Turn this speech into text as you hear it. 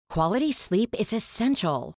Quality sleep is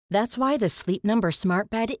essential. That's why the Sleep Number Smart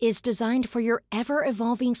Bed is designed for your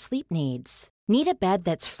ever-evolving sleep needs. Need a bed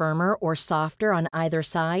that's firmer or softer on either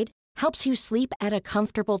side? Helps you sleep at a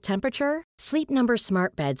comfortable temperature? Sleep Number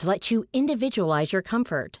Smart Beds let you individualize your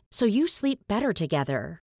comfort, so you sleep better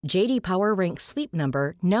together. J.D. Power ranks Sleep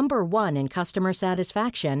Number number 1 in customer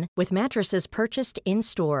satisfaction with mattresses purchased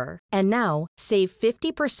in-store. And now, save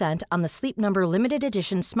 50% on the Sleep Number Limited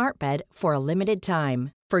Edition Smart Bed for a limited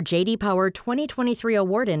time. For J.D. Power 2023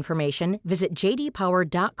 award information, visit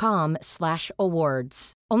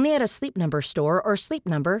jdpower.com/awards. Only at a Sleep Number store or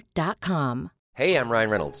sleepnumber.com. Hey, I'm Ryan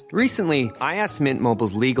Reynolds. Recently, I asked Mint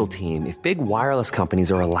Mobile's legal team if big wireless companies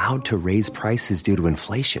are allowed to raise prices due to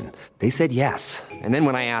inflation. They said yes. And then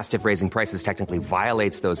when I asked if raising prices technically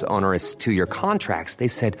violates those onerous two-year contracts, they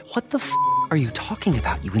said, "What the f*** are you talking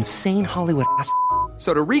about, you insane Hollywood ass?"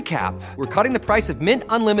 So to recap, we're cutting the price of Mint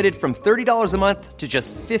Unlimited from $30 a month to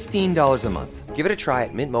just $15 a month. Give it a try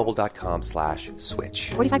at mintmobile.com/switch.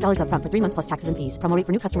 $45 up front for 3 months plus taxes and fees. Promo rate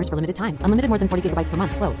for new customers for limited time. Unlimited more than 40 gigabytes per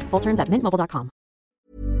month. Slows full terms at mintmobile.com.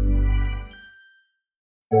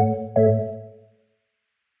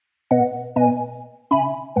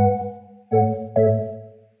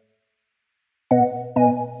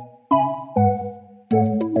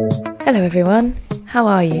 Hello everyone, how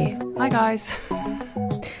are you? Hi guys.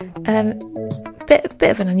 Bit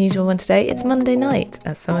of an unusual one today. It's Monday night,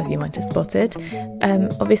 as some of you might have spotted.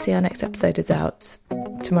 Obviously our next episode is out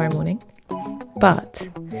tomorrow morning, but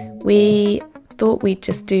we thought we'd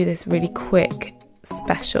just do this really quick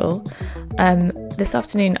special. This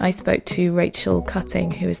afternoon I spoke to Rachel Cutting,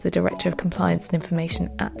 who is the Director of Compliance and Information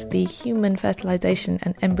at the Human Fertilisation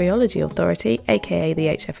and Embryology Authority, aka the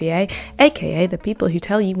HFEA, aka the people who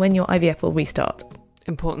tell you when your IVF will restart.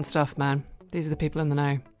 Important stuff, man. These are the people in the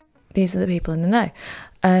know. These are the people in the know.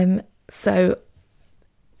 So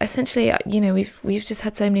essentially, we've just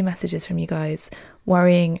had so many messages from you guys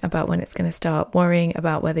worrying about when it's going to start, worrying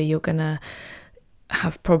about whether you're going to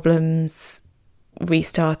have problems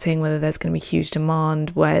restarting, whether there's going to be huge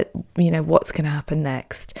demand, where, what's going to happen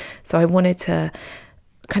next. So I wanted to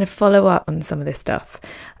kind of follow up on some of this stuff.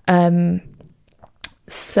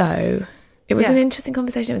 So it was an interesting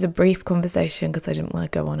conversation. It was a brief conversation because I didn't want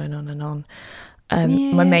to go on and on and on.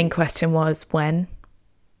 My main question was when?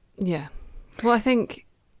 Yeah. Well, I think,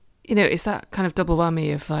 it's that kind of double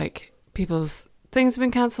whammy of like people's things have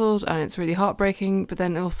been cancelled and it's really heartbreaking, but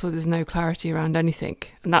then also there's no clarity around anything.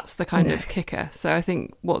 And that's the kind of kicker. So I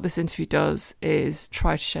think what this interview does is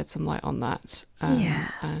try to shed some light on that.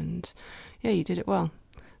 And you did it well.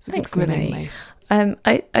 Thanks, mate.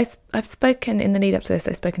 I've spoken in the lead up to this.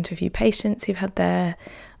 I've spoken to a few patients who've had their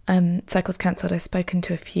cycles cancelled. I've spoken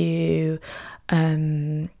to a few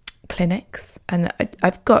clinics, and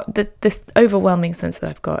I've got this overwhelming sense that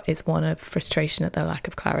I've got is one of frustration at the lack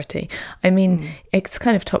of clarity. I mean, it's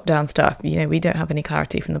kind of top-down stuff. We don't have any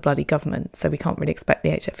clarity from the bloody government, so we can't really expect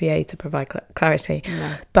the HFEA to provide clarity.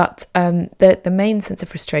 No. But the main sense of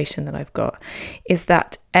frustration that I've got is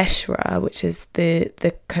that ESHRA, which is the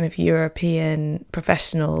kind of European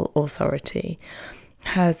professional authority,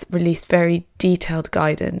 has released very detailed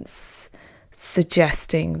guidance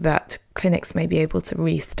suggesting that clinics may be able to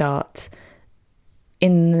restart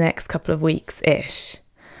in the next couple of weeks-ish.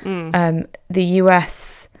 The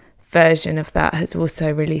US version of that has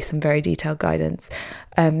also released some very detailed guidance.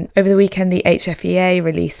 Over the weekend, the HFEA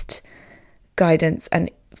released guidance, and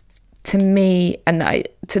to me, and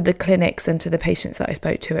to the clinics and to the patients that I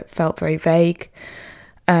spoke to, it felt very vague.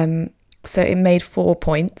 So it made 4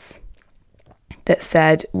 points that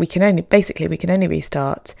said we can only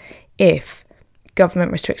restart if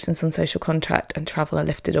government restrictions on social contract and travel are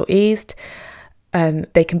lifted or eased.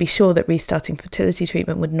 They can be sure that restarting fertility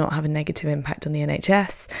treatment would not have a negative impact on the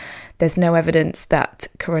NHS. There's no evidence that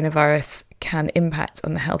coronavirus can impact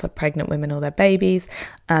on the health of pregnant women or their babies,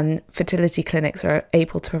 and fertility clinics are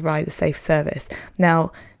able to provide a safe service.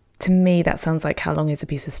 Now, to me, that sounds like how long is a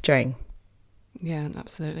piece of string? Yeah,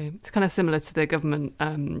 absolutely. It's kind of similar to the government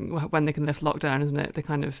when they can lift lockdown, isn't it? The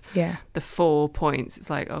kind of the 4 points. It's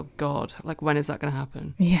like, oh God, like when is that going to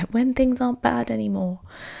happen? Yeah, when things aren't bad anymore.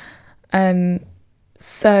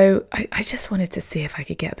 So I just wanted to see if I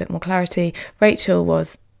could get a bit more clarity. Rachel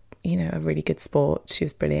was, a really good sport. She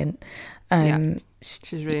was brilliant.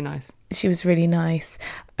 She was really nice. She was really nice.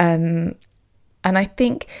 And I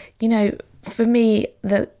think, for me,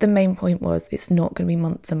 the main point was it's not going to be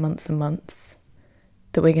months and months and months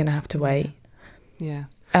that we're going to have to wait. Yeah.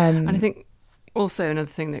 And I think, also another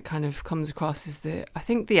thing that kind of comes across is that I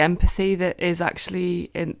think the empathy that is actually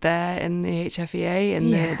in the HFEA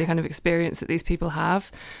and the kind of experience that these people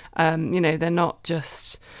have. They're not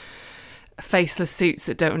just faceless suits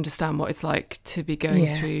that don't understand what it's like to be going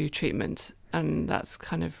through treatment, and that's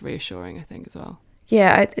kind of reassuring, I think, as well.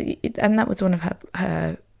 Yeah, and that was one of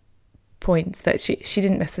her points, that she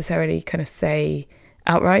didn't necessarily kind of say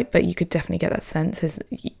outright, but you could definitely get that sense is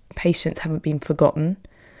patients haven't been forgotten.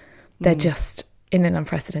 They're just in an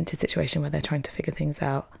unprecedented situation where they're trying to figure things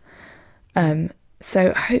out.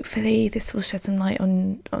 So hopefully this will shed some light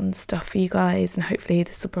on stuff for you guys, and hopefully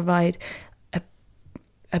this will provide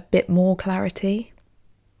a bit more clarity.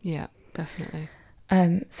 Yeah, definitely.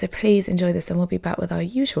 So please enjoy this, and we'll be back with our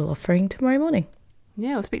usual offering tomorrow morning.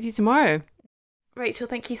 Yeah, I'll speak to you tomorrow. Rachel,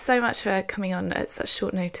 thank you so much for coming on at such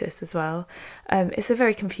short notice as well. It's a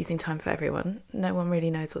very confusing time for everyone. No one really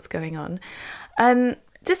knows what's going on.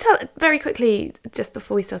 Just tell very quickly, just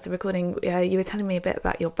before we started recording, you were telling me a bit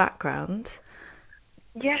about your background.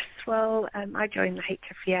 Yes, well, I joined the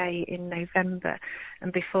HFEA in November,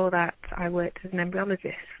 and before that I worked as an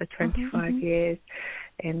embryologist for 25 years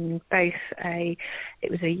in both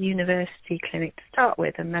it was a university clinic to start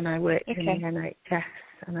with, and then I worked in the NHS,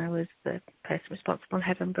 and I was the person responsible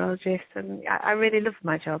head embryologist, and I really loved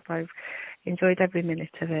my job. I've enjoyed every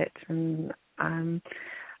minute of it, and I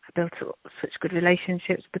built such good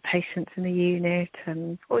relationships with the patients in the unit,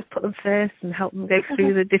 and always put them first and help them go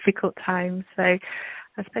through the difficult times. So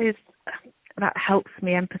I suppose that helps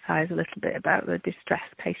me empathise a little bit about the distress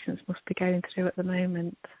patients must be going through at the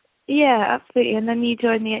moment. Yeah, absolutely. And then you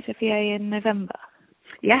joined the HFEA in November?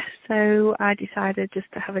 Yes, so I decided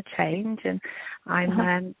just to have a change, and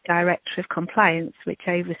I'm Director of Compliance, which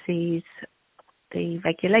oversees the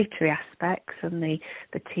regulatory aspects and the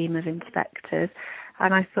team of inspectors.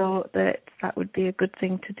 And I thought that would be a good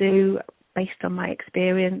thing to do based on my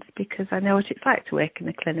experience, because I know what it's like to work in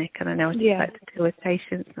a clinic, and I know what it's like to deal with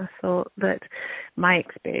patients. And I thought that my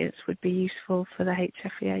experience would be useful for the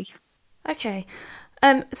HFEA. Okay.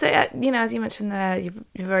 So, as you mentioned there,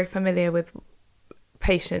 you're very familiar with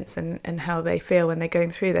patients and how they feel when they're going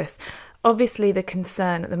through this. Obviously, the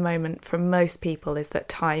concern at the moment from most people is that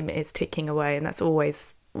time is ticking away, and that's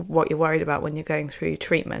always what you're worried about when you're going through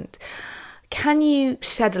treatment. Can you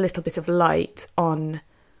shed a little bit of light on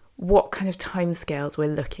what kind of timescales we're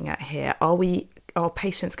looking at here? Are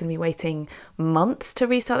patients going to be waiting months to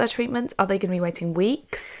restart their treatment? Are they going to be waiting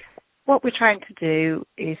weeks? What we're trying to do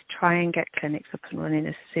is try and get clinics up and running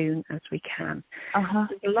as soon as we can. There's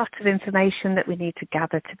a lot of information that we need to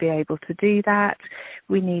gather to be able to do that.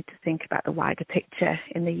 We need to think about the wider picture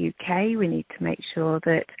in the UK. We need to make sure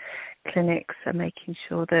that clinics are making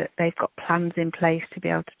sure that they've got plans in place to be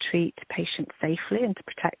able to treat patients safely and to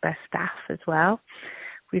protect their staff as well.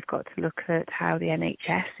 We've got to look at how the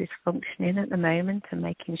NHS is functioning at the moment and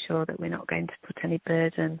making sure that we're not going to put any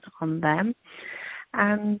burden on them.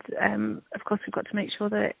 And, of course, we've got to make sure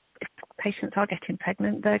that if patients are getting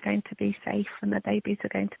pregnant, they're going to be safe and their babies are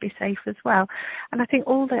going to be safe as well. And I think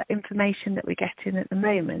all the information that we're getting at the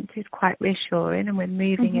moment is quite reassuring, and we're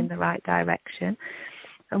moving in the right direction.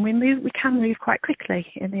 And we can move quite quickly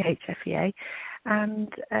in the HFEA.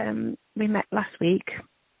 And we met last week.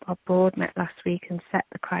 Our board met last week and set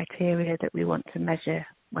the criteria that we want to measure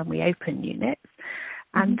when we open units.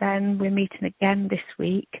 And then we're meeting again this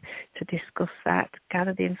week to discuss that,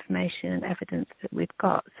 gather the information and evidence that we've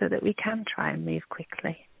got so that we can try and move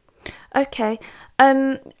quickly. Okay.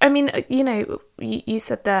 I mean, you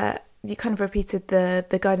said that you kind of repeated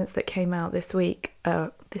the guidance that came out this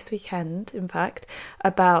weekend, in fact,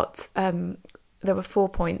 about there were 4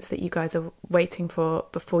 points that you guys are waiting for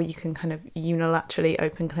before you can kind of unilaterally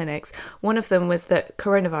open clinics. One of them was that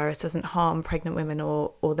coronavirus doesn't harm pregnant women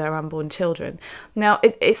or their unborn children. Now,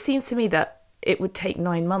 it seems to me that it would take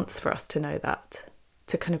 9 months for us to know that,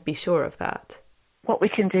 to kind of be sure of that. What we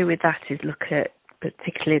can do with that is look at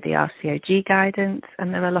particularly the RCOG guidance,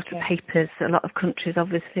 and there are a lot of papers. A lot of countries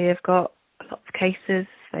obviously have got a lot of cases.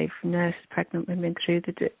 They've nursed pregnant women through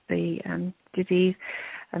the disease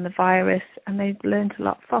and the virus, and they've learned a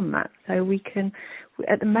lot from that. So we can,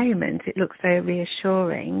 at the moment, it looks very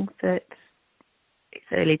reassuring that it's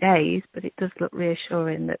early days, but it does look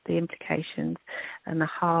reassuring that the implications and the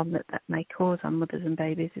harm that may cause on mothers and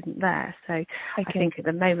babies isn't there. So I think at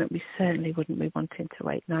the moment we certainly wouldn't be wanting to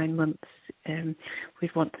wait 9 months.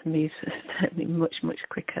 We'd want to move certainly much, much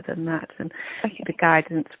quicker than that. And the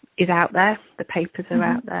guidance is out there, the papers are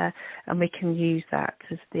out there, and we can use that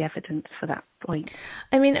as the evidence for that point.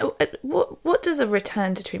 I mean, what does a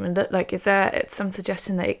return to treatment look like? Is there some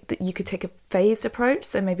suggestion that you could take a phased approach?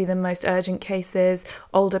 So maybe the most urgent cases,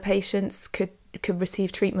 older patients could could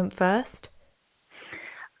receive treatment first?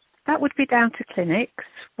 That would be down to clinics.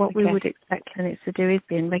 What we would expect clinics to do is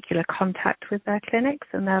be in regular contact with their clinics,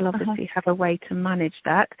 and they'll obviously have a way to manage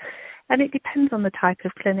that. And it depends on the type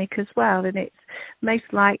of clinic as well. And it's most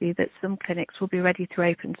likely that some clinics will be ready to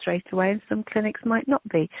open straight away and some clinics might not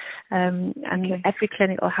be. Every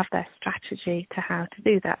clinic will have their strategy to how to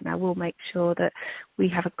do that. Now, we'll make sure that we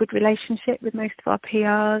have a good relationship with most of our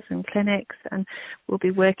PRs and clinics, and we'll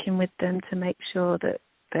be working with them to make sure that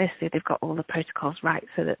firstly, they've got all the protocols right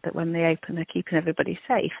so that when they open, they're keeping everybody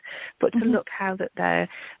safe, but to look how that they're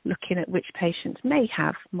looking at which patients may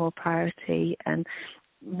have more priority and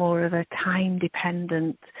more of a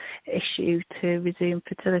time-dependent issue to resume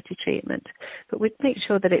fertility treatment. But we'd make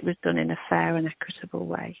sure that it was done in a fair and equitable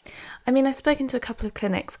way. I mean, I've spoken to a couple of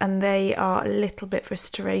clinics and they are a little bit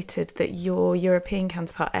frustrated that your European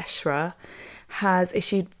counterpart, ESHRE, has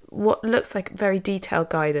issued what looks like very detailed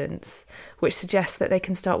guidance, which suggests that they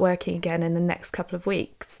can start working again in the next couple of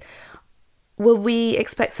weeks. Will we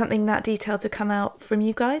expect something that detailed to come out from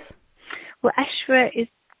you guys? Well, ESHRE is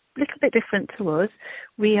a little bit different to us.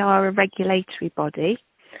 We are a regulatory body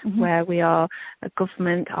where we are a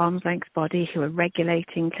government arm's length body who are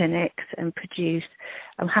regulating clinics and produce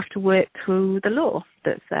and have to work through the law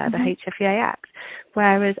that's there, the HFEA Act.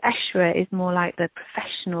 Whereas ESHRE is more like the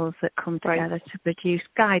professionals that come together to produce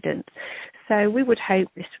guidance. So we would hope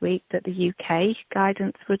this week that the UK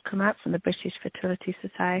guidance would come out from the British Fertility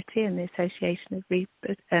Society and the Association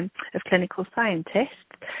of Clinical Scientists.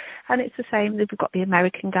 And it's the same, we've got the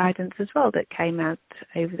American guidance as well that came out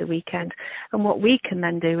over the weekend. And what we can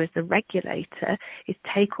then do as the regulator is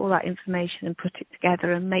take all that information and put it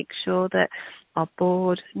together and make sure that our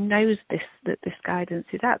board knows that this guidance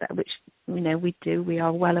is out there, which we do. We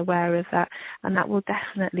are well aware of that, and that will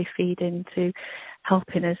definitely feed into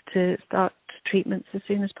helping us to start treatments as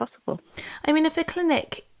soon as possible. I mean, if a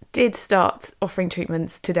clinic did start offering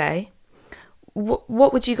treatments today,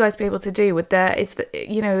 what would you guys be able to do? Is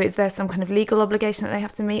there some kind of legal obligation that they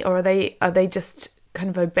have to meet, or are they just kind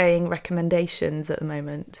of obeying recommendations at the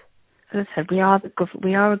moment? As I said, we are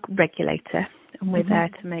a regulator, and we're there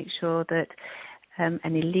to make sure that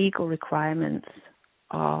any legal requirements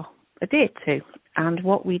are adhered to. And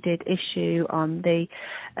what we did issue on the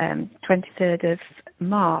 23rd of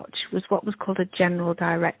March was what was called a general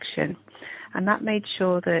direction. And that made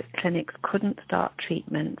sure that clinics couldn't start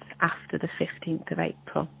treatments after the 15th of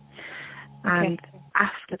April. And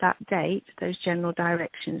after that date, those general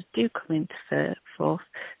directions do come into force.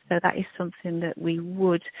 So that is something that we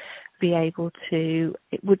would be able to,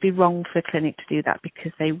 it would be wrong for a clinic to do that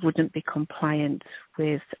because they wouldn't be compliant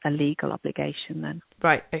with a legal obligation then.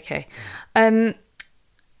 Right, okay.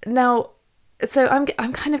 Now, so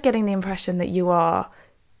I'm kind of getting the impression that you are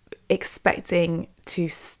expecting to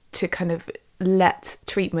kind of let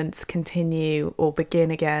treatments continue or begin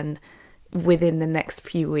again within the next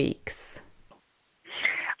few weeks.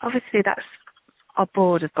 Obviously, that's our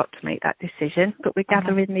board have got to make that decision, but we're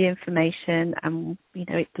gathering the information, and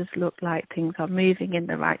it does look like things are moving in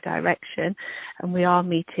the right direction. And we are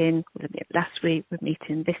meeting. We met last week. We're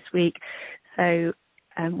meeting this week, so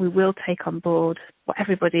we will take on board what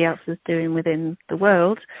everybody else is doing within the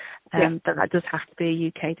world. But that does have to be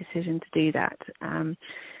a UK decision to do that.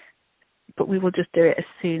 But we will just do it as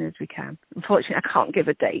soon as we can. Unfortunately, I can't give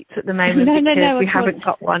a date at the moment because we haven't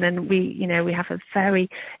got one, and we have a very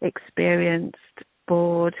experienced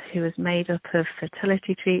board who is made up of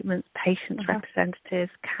fertility treatments, patients'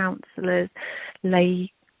 representatives, counsellors,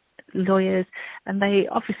 lay lawyers, and they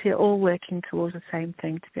obviously are all working towards the same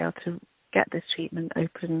thing, to be able to get this treatment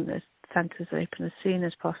open, as centres open as soon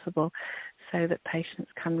as possible, so that patients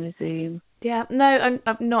can resume. Yeah, no,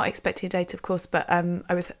 I'm not expecting a date, of course, but I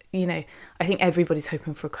think everybody's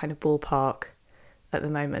hoping for a kind of ballpark at the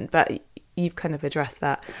moment, but you've kind of addressed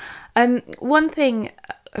that. One thing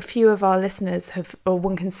a few of our listeners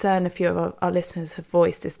one concern a few of our listeners have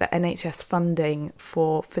voiced is that NHS funding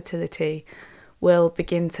for fertility will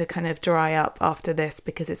begin to kind of dry up after this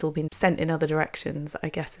because it's all been sent in other directions, I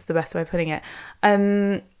guess is the best way of putting it.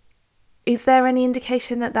 Is there any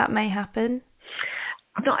indication that may happen?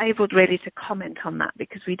 I'm not able really to comment on that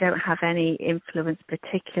because we don't have any influence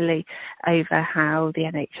particularly over how the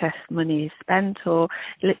NHS money is spent or,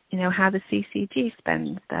 how the CCG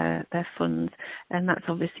spends their funds. And that's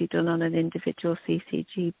obviously done on an individual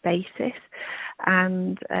CCG basis.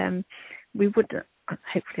 And we would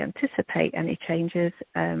hopefully anticipate any changes.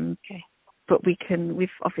 But we've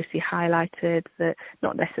obviously highlighted that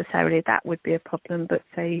not necessarily that would be a problem, but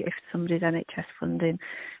say if somebody's NHS funding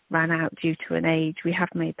ran out due to an age, we have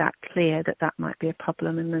made that clear that might be a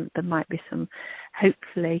problem, and there might be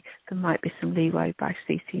hopefully there might be some leeway by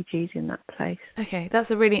CCGs in that place. Okay,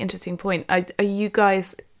 that's a really interesting point. Are you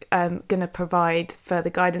guys going to provide further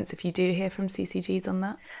guidance if you do hear from CCGs on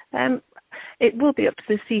that? It will be up to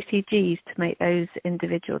the CCGs to make those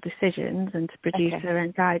individual decisions and to produce their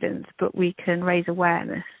own guidance, but we can raise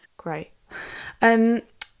awareness. Great.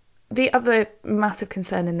 The other massive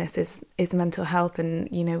concern in this is mental health, and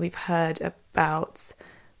we've heard about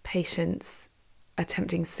patients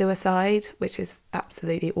attempting suicide, which is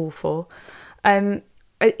absolutely awful.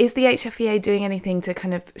 Is the HFEA doing anything to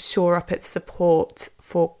kind of shore up its support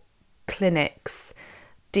for clinics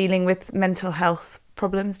dealing with mental health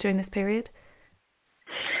problems during this period?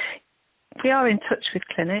 We are in touch with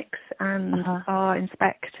clinics, and our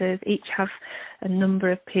inspectors each have a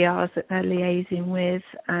number of PRs that they're liaising with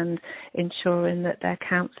and ensuring that their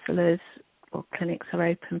counsellors or clinics are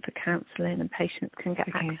open for counselling and patients can get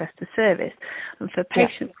access to service. And for a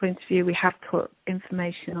patient point of view, we have put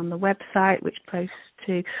information on the website which posts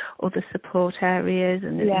to other support areas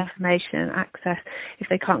and information and access if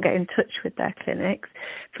they can't get in touch with their clinics.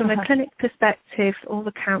 From a clinic perspective, all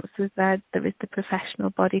the counsellors there is the professional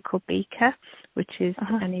body called BICA, which is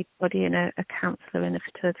anybody in a counsellor in a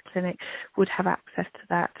fertility clinic would have access to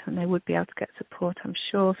that, and they would be able to get support, I'm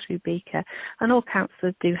sure, through BICA. And all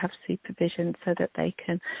counsellors do have supervision so that they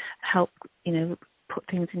can help, put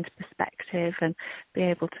things into perspective and be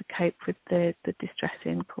able to cope with the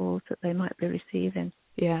distressing calls that they might be receiving.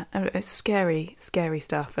 Yeah, it's scary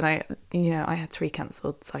stuff. And I had 3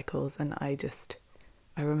 cancelled cycles, and I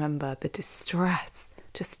remember the distress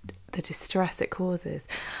it causes.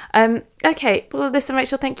 Okay, well, listen,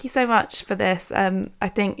 Rachel, thank you so much for this. I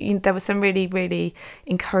think there were some really, really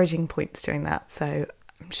encouraging points during that, so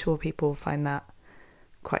I'm sure people will find that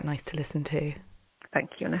quite nice to listen to.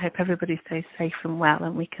 Thank you, and I hope everybody stays safe and well,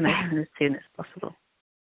 and we can open as soon as possible.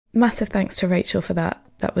 Massive thanks to Rachel for that.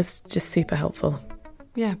 That was just super helpful.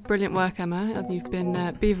 Yeah, brilliant work, Emma. You've been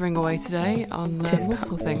beavering away today on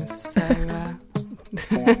multiple things. So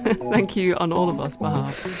thank you on all of us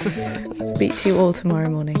behalves. Speak to you all tomorrow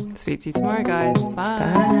morning. Speak to you tomorrow, guys. Bye.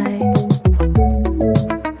 Bye.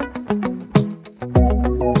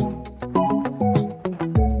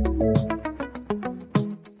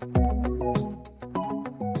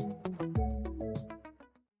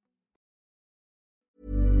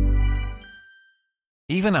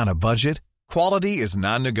 Even on a budget, quality is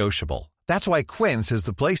non-negotiable. That's why Quince is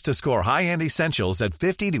the place to score high-end essentials at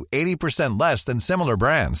 50 to 80% less than similar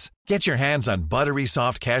brands. Get your hands on buttery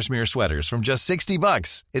soft cashmere sweaters from just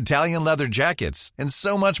 $60, Italian leather jackets, and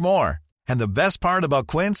so much more. And the best part about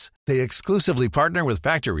Quince, they exclusively partner with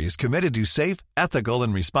factories committed to safe, ethical,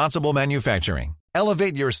 and responsible manufacturing.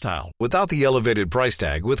 Elevate your style without the elevated price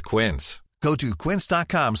tag with Quince. Go to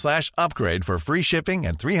quince.com/upgrade for free shipping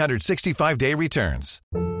and 365-day returns.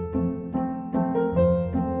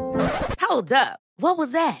 Hold up. What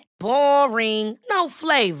was that? Boring. No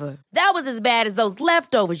flavor. That was as bad as those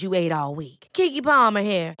leftovers you ate all week. Keke Palmer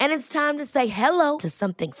here, and it's time to say hello to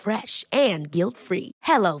something fresh and guilt-free.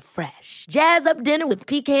 Hello Fresh. Jazz up dinner with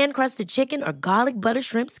pecan-crusted chicken or garlic butter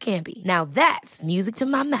shrimp scampi. Now that's music to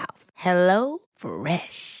my mouth. Hello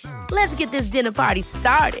Fresh. Let's get this dinner party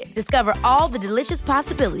started. Discover all the delicious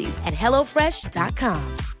possibilities at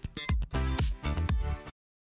HelloFresh.com.